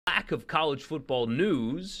block of college football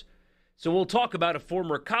news. So we'll talk about a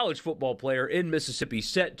former college football player in Mississippi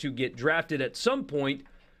set to get drafted at some point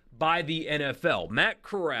by the NFL. Matt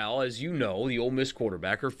Corral, as you know, the Ole Miss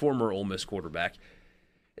quarterback, or former Ole Miss quarterback,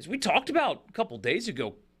 as we talked about a couple days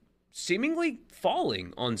ago, seemingly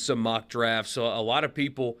falling on some mock drafts. A lot of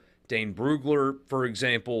people, Dane Brugler, for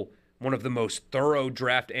example, one of the most thorough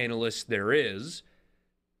draft analysts there is.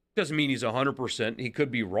 Doesn't mean he's 100%. He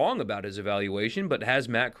could be wrong about his evaluation, but has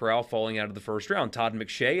Matt Corral falling out of the first round. Todd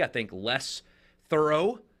McShay, I think, less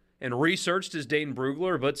thorough and researched as Dane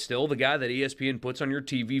Brugler, but still the guy that ESPN puts on your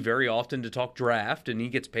TV very often to talk draft, and he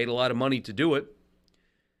gets paid a lot of money to do it.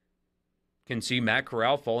 Can see Matt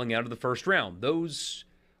Corral falling out of the first round. Those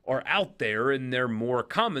are out there, and they're more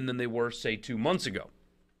common than they were, say, 2 months ago.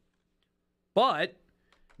 But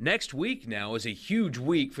next week now is a huge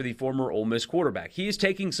week for the former Ole Miss quarterback. He is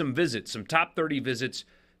taking some visits, some top 30 visits,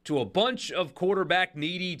 to a bunch of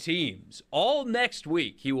quarterback-needy teams. All next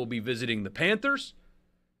week, he will be visiting the Panthers,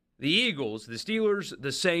 the Eagles, the Steelers,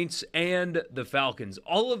 the Saints, and the Falcons.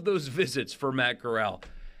 All of those visits for Matt Corral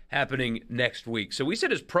happening next week. So we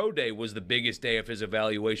said his pro day was the biggest day of his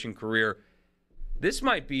evaluation career. This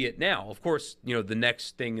might be it now. Of course, the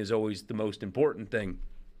next thing is always the most important thing.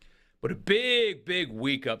 But a big, big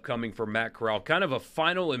week upcoming for Matt Corral. Kind of a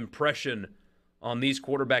final impression on these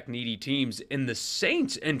quarterback-needy teams. And the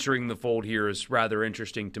Saints entering the fold here is rather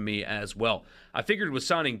interesting to me as well. I figured with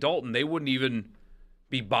signing Dalton, they wouldn't even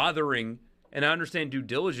be bothering. And I understand due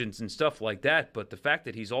diligence and stuff like that. But the fact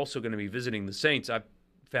that he's also going to be visiting the Saints, I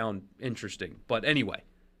found interesting. But anyway,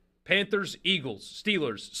 Panthers, Eagles,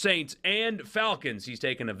 Steelers, Saints, and Falcons he's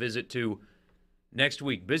taking a visit to next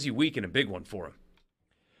week. Busy week and a big one for him.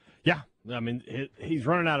 Yeah, I mean, he's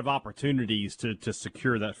running out of opportunities to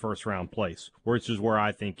secure that first-round place, which is where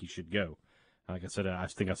I think he should go. Like I said, I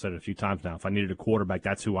think I've said it a few times now. If I needed a quarterback,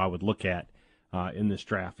 that's who I would look at in this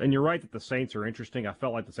draft. And you're right that the Saints are interesting. I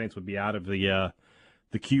felt like the Saints would be out of the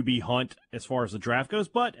QB hunt as far as the draft goes.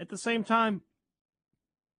 But at the same time,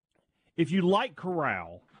 if you like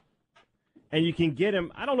Corral and you can get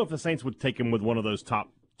him, I don't know if the Saints would take him with one of those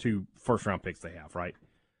top 2 first-round picks they have, right?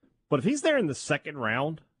 But if he's there in the second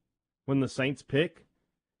round, when the Saints pick,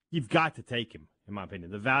 you've got to take him, in my opinion.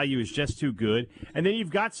 The value is just too good. And then you've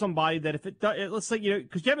got somebody that if it does, let's say,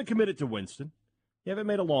 because you haven't committed to Winston. You haven't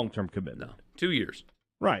made a long-term commitment. No, 2 years.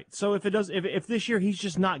 Right. So if it does, if this year he's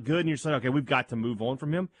just not good and you're saying, okay, we've got to move on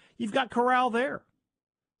from him, you've got Corral there.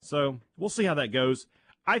 So we'll see how that goes.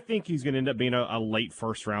 I think he's going to end up being a late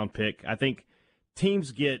first-round pick. I think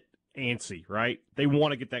teams get antsy, right? They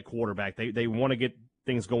want to get that quarterback. They want to get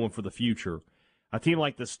things going for the future. A team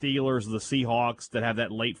like the Steelers, the Seahawks, that have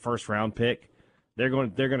that late first-round pick, they're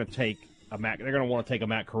going to take a Matt. They're going to want to take a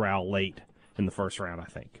Matt Corral late in the first round, I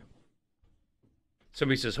think.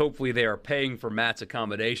 Somebody says hopefully they are paying for Matt's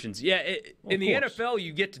accommodations. Yeah, in the NFL,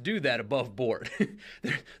 you get to do that above board.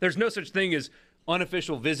 There's no such thing as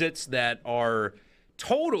unofficial visits that are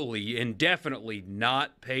totally and definitely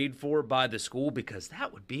not paid for by the school, because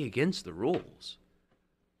that would be against the rules.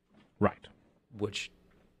 Right. Which,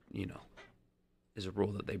 is a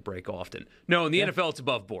rule that they break often. No, in the NFL, it's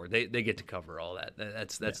above board. They get to cover all that.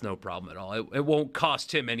 That's no problem at all. It won't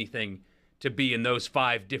cost him anything to be in those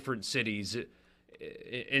 5 different cities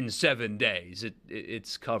in 7 days.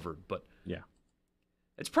 It's covered. But yeah,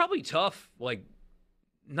 it's probably tough, like,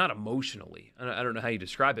 not emotionally. I don't know how you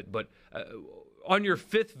describe it, but on your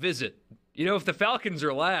 5th visit, if the Falcons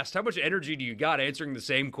are last, how much energy do you got answering the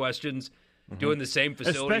same questions, doing the same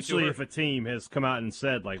facility Especially tour? if a team has come out and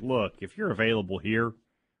said, like, look, if you're available here,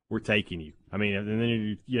 we're taking you. I mean,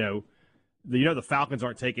 and then, the Falcons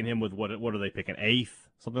aren't taking him with, what are they picking, 8th,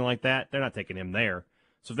 something like that? They're not taking him there.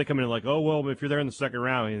 So if they come in like, oh, well, if you're there in the second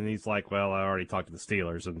round, and he's like, well, I already talked to the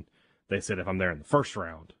Steelers, and they said if I'm there in the first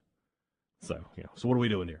round. So, so what are we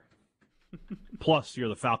doing here? Plus, you're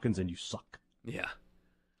the Falcons and you suck. Yeah.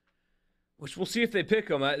 Which we'll see if they pick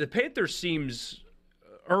him. The Panthers seems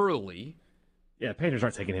early. Yeah, Panthers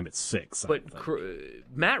aren't taking him at 6. But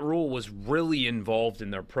Matt Rule was really involved in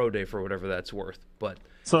their pro day for whatever that's worth. But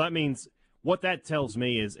so that means what that tells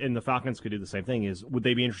me is, and the Falcons could do the same thing, is would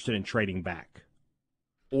they be interested in trading back?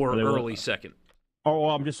 Or early second. Oh,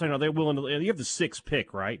 I'm just saying, are they willing to? You have the 6th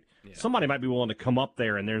pick, right? Yeah. Somebody might be willing to come up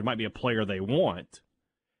there, and there might be a player they want.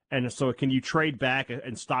 And so can you trade back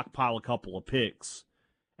and stockpile a couple of picks?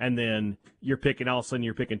 And then you're picking, all of a sudden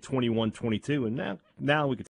you're picking 21, 22, and now we could